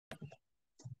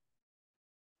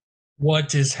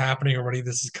What is happening already?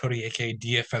 This is Cody, aka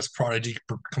DFS Prodigy,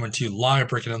 coming to you live,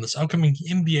 breaking down this upcoming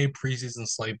NBA preseason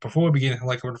slate. Before we begin,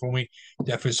 like a wonderful week,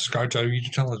 definitely subscribe to our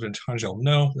YouTube channel. As been tons y'all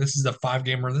know, this is a five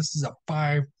gamer. This is a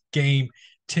 5 game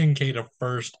 10K to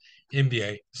first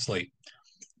NBA slate.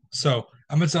 So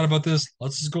I'm excited about this.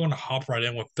 Let's just go and hop right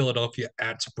in with Philadelphia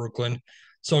at Brooklyn.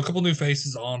 So a couple new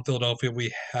faces on Philadelphia.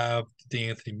 We have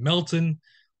D'Anthony Melton,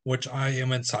 which I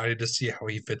am excited to see how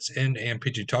he fits in, and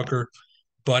PG Tucker.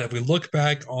 But if we look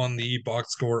back on the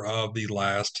box score of the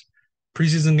last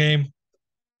preseason game,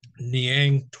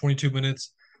 Niang 22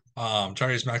 minutes,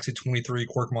 Tyrese Maxey 23,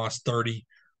 Moss 30,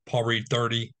 Paul Reed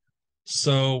 30.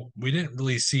 So we didn't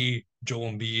really see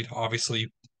Joel Embiid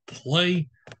obviously play.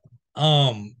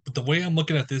 But the way I'm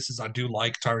looking at this is I do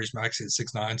like Tyrese Maxey at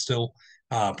 6'9 still,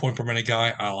 point per minute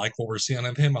guy. I like what we're seeing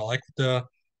of him. I like to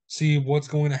see what's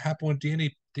going to happen with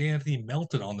D'Anthony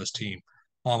Melton on this team.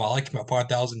 I like him at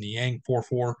 5,000. Niang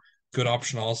 4-4, good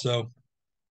option also.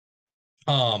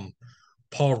 Um,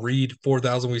 Paul Reed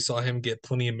 4,000. We saw him get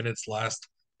plenty of minutes last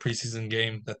preseason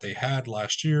game that they had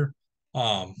last year.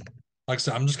 Like I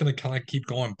said, I'm just gonna kind of keep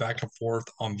going back and forth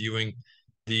on viewing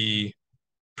the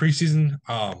preseason.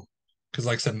 Because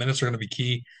like I said, minutes are gonna be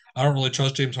key. I don't really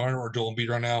trust James Harden or Joel Embiid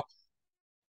right now.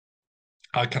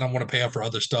 I kind of want to pay out for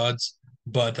other studs,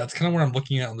 but that's kind of what I'm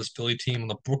looking at on this Philly team on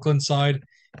the Brooklyn side.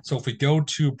 So if we go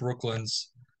to Brooklyn's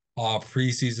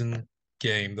preseason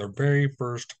game, their very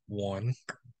first one,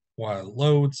 while it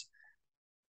loads,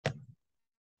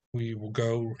 we will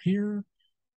go here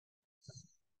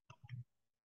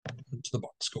to the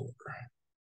box score.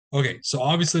 Okay, so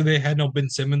obviously they had no Ben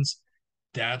Simmons.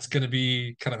 That's going to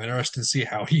be kind of interesting to see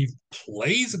how he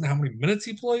plays and how many minutes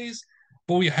he plays.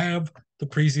 But we have the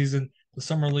preseason, the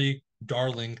summer league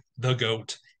darling, the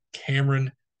GOAT,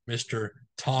 Cameron, Mr.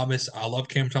 Thomas. I love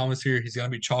Cam Thomas here. He's going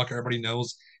to be chalk. Everybody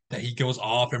knows that he goes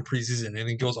off in preseason and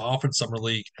he goes off in summer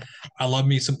league. I love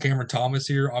me some Cameron Thomas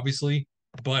here, obviously.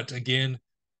 But again,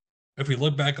 if we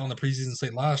look back on the preseason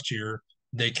slate last year,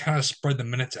 they kind of spread the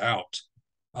minutes out.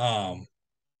 Um,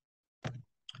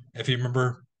 if you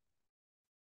remember,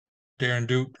 Darren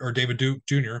Duke or David Duke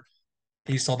Jr.,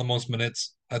 he saw the most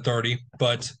minutes at 30,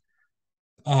 but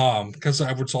because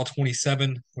Edwards saw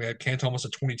 27, we had Cam Thomas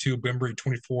at 22, Bembry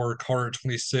 24, Carter at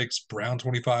 26, Brown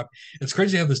 25. It's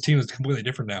crazy how this team is completely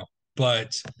different now.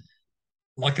 But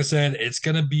like I said, it's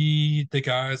gonna be the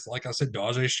guys. Like I said,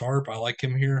 Dajay Sharp, I like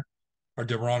him here. Or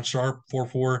De'Ron Sharp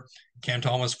 4-4, Cam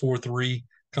Thomas 4-3,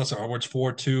 Custer Edwards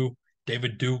 4-2,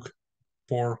 David Duke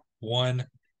 4-1.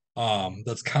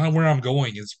 That's kind of where I'm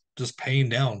going. Is just paying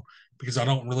down because I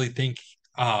don't really think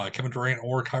Kevin Durant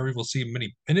or Kyrie will see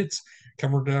many minutes.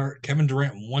 Kevin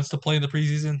Durant wants to play in the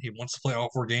preseason. He wants to play all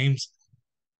 4 games.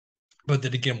 But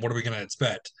then again, what are we going to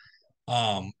expect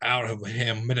out of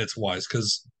him minutes wise?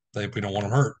 Because we don't want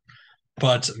him hurt.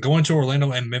 But going to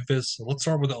Orlando and Memphis, let's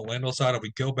start with the Orlando side. If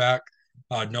we go back,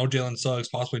 no Jalen Suggs,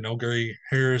 possibly no Gary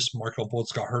Harris. Markel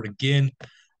Fultz got hurt again.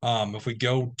 If we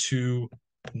go to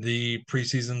the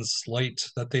preseason slate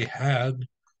that they had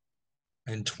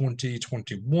in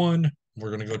 2021, we're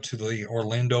going to go to the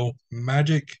Orlando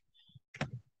Magic.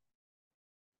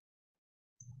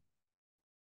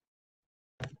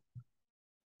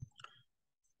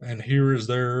 And here is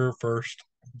their first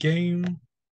game.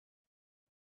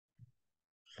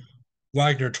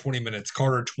 Wagner 20 minutes,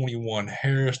 Carter 21,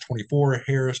 Harris 24,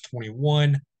 Harris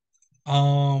 21,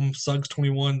 Suggs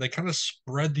 21. They kind of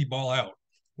spread the ball out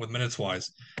with minutes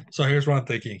wise. So here's what I'm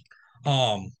thinking.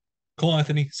 Cole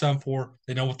Anthony 7-4.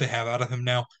 They know what they have out of him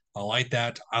now. I like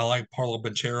that. I like Parlo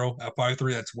Banchero at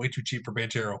 5-3. That's way too cheap for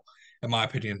Banchero, in my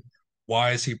opinion.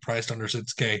 Why is he priced under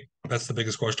 6K? That's the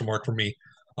biggest question mark for me.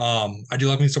 I do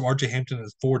like me some RJ Hampton at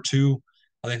 4-2.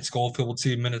 I think Schofield would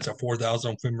see minutes at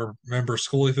 4,000. Remember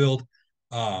Schofield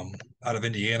out of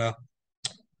Indiana,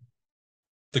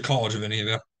 the College of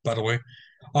Indiana, by the way.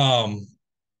 Um,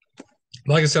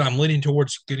 like I said, I'm leaning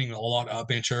towards getting a lot of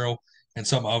Banchero and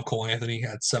some of Cole Anthony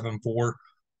at 7-4.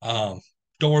 Um,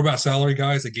 don't worry about salary,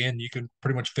 guys. Again, you can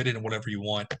pretty much fit it in whatever you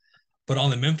want. But on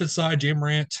the Memphis side, Jay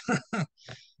Morant,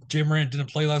 Jay Morant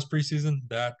didn't play last preseason.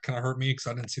 That kind of hurt me because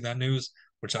I didn't see that news,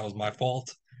 which that was my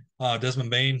fault. Desmond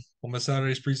Bain will miss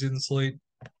Saturday's preseason slate.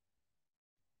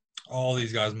 All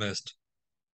these guys missed.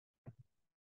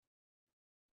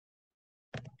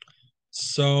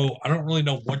 So I don't really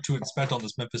know what to expect on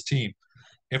this Memphis team.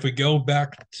 If we go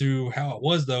back to how it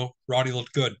was, though, Roddy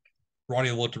looked good.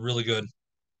 Roddy looked really good.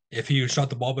 If he shot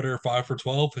the ball better 5 for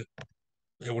 12,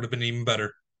 it would have been even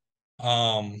better.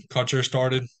 Kutcher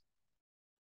started.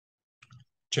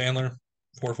 Chandler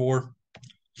 4-4.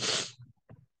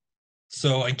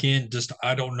 So again, just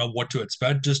I don't know what to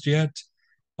expect just yet.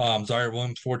 Zaire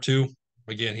Williams 4-2.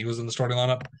 Again, he was in the starting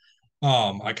lineup.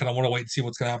 I kind of want to wait and see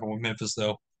what's gonna happen with Memphis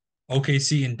though.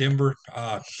 OKC and Denver,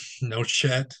 no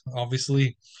Chet,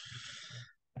 obviously.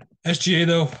 SGA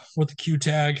though with the Q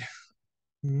tag.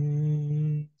 He's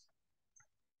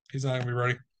not gonna be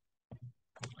ready.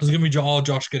 It's gonna be all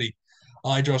Josh Giddey. I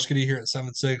like Josh Giddey here at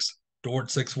 7-6. Dort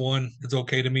 6-1. It's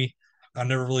okay to me. I've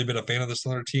never really been a fan of this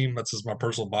Thunder team. That's just my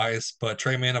personal bias. But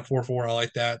Trey Mann at 4-4, I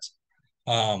like that.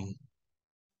 Um,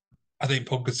 I think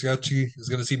Pokaskevchi is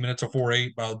going to see minutes of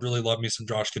 4-8, but I'd really love me some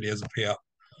Josh Giddey as a payout.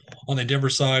 On the Denver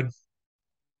side,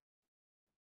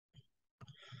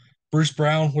 Bruce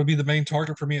Brown would be the main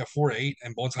target for me at 4-8,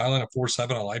 and Bones Highland at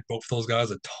 4-7. I like both of those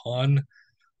guys a ton.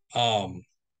 I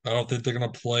don't think they're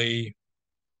going to play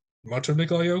much of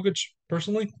Nikola Jokic,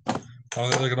 personally. I don't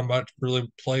think they're going to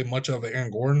really play much of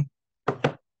Aaron Gordon,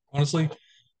 honestly.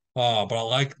 But I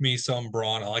like me some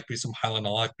Braun. I like me some Highland. I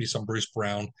like me some Bruce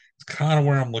Brown. It's kind of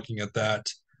where I'm looking at that.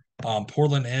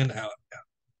 Portland and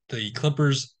the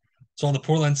Clippers. So on the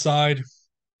Portland side,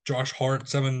 Josh Hart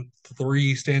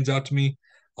 7-3 stands out to me.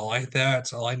 I like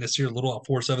that. I like Nasir Little at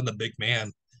 4-7, the big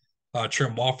man.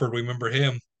 Trent Wofford, we remember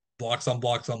him. Blocks on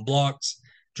blocks on blocks.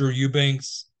 Drew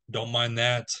Eubanks, don't mind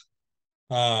that.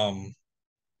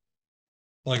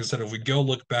 Like I said, if we go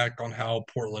look back on how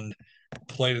Portland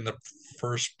played in the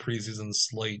first preseason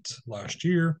slate last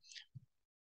year,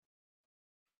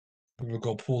 we'll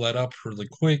go pull that up really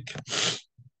quick. Let's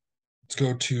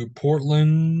go to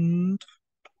Portland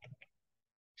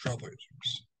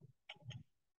Trailblazers.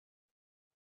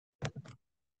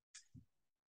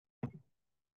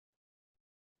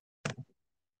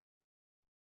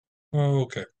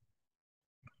 Okay.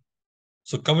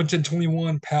 So Covington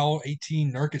 21, Powell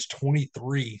 18, Nurkic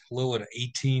 23, Lillard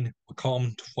 18,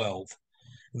 McCollum 12.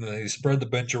 And then they spread the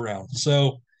bench around.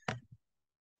 So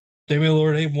Damian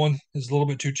Lillard 8-1 is a little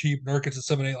bit too cheap. Nurkic at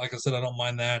 7-8. Like I said, I don't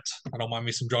mind that. I don't mind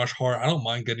me some Josh Hart. I don't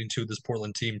mind getting to this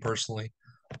Portland team personally.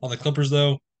 On the Clippers,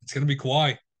 though, it's going to be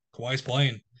Kawhi. Kawhi's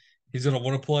playing. He's going to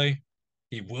want to play.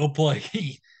 He will play.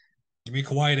 Give me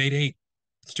Kawhi at 8-8.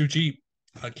 It's too cheap.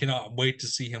 I cannot wait to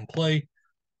see him play.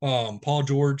 Paul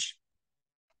George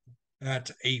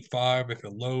at 8-5 if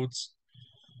it loads.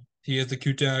 He has the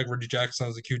Q tag. Reggie Jackson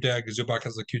has the Q tag. Zubac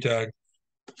has the Q tag.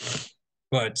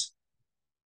 But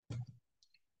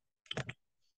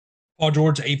Paul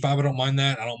George 8-5. I don't mind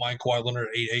that. I don't mind Kawhi Leonard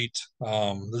at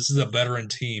 8-8. This is a veteran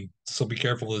team, so be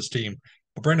careful with this team.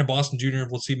 But Brandon Boston Jr.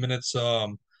 will see minutes.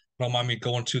 Don't mind me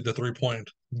going to the 3-point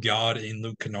god in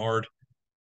Luke Kennard.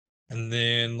 And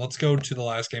then let's go to the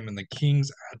last game in the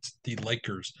Kings at the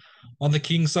Lakers. On the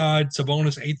Kings side,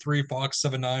 Sabonis 8-3, Fox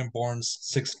 7-9, Barnes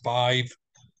 6-5.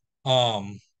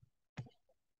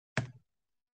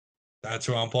 That's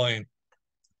who I'm playing.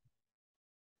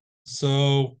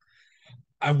 So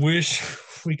I wish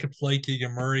we could play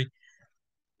Keegan Murray,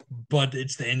 but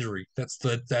it's the injury. That's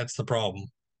the problem.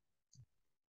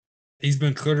 He's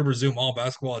been cleared to resume all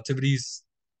basketball activities.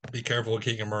 Be careful with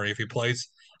Keegan Murray. If he plays,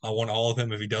 I want all of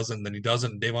him. If he doesn't, then he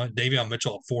doesn't. Davion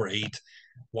Mitchell at 4-8.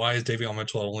 Why is Davion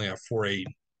Mitchell only at 4-8?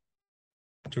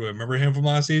 Do you remember him from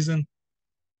last season?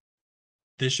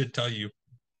 This should tell you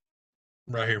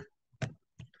right here.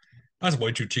 That's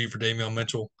way too cheap for Davion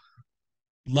Mitchell.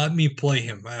 Let me play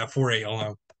him at 4-8 on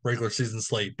a regular season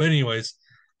slate. But anyways,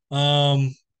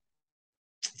 kind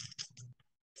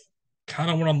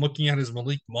of what I'm looking at is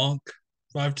Malik Monk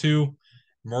 5-2.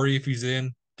 Murray if he's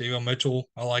in. Davion Mitchell,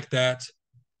 I like that.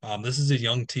 This is a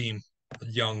young team, a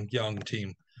young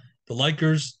team. The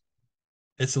Lakers,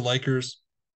 it's the Lakers.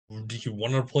 Do you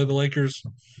want to play the Lakers?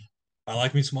 I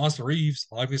like me some Austin Reeves.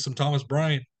 I like me some Thomas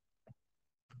Bryant.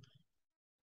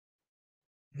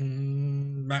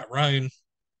 Matt Ryan,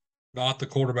 not the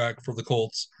quarterback for the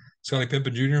Colts. Scottie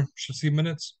Pippen Jr. should see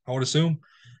minutes, I would assume.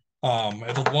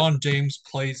 If LeBron James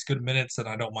plays good minutes, then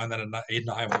I don't mind that at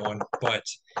 8-9-1. But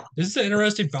this is an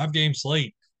interesting 5-game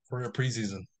slate for a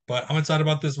preseason. But I'm excited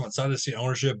about this. I'm excited to see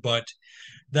ownership. But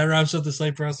that wraps up the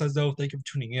slate for us, though. Thank you for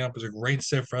tuning in. It was a great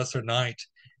set for us tonight.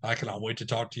 I cannot wait to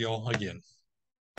talk to y'all again.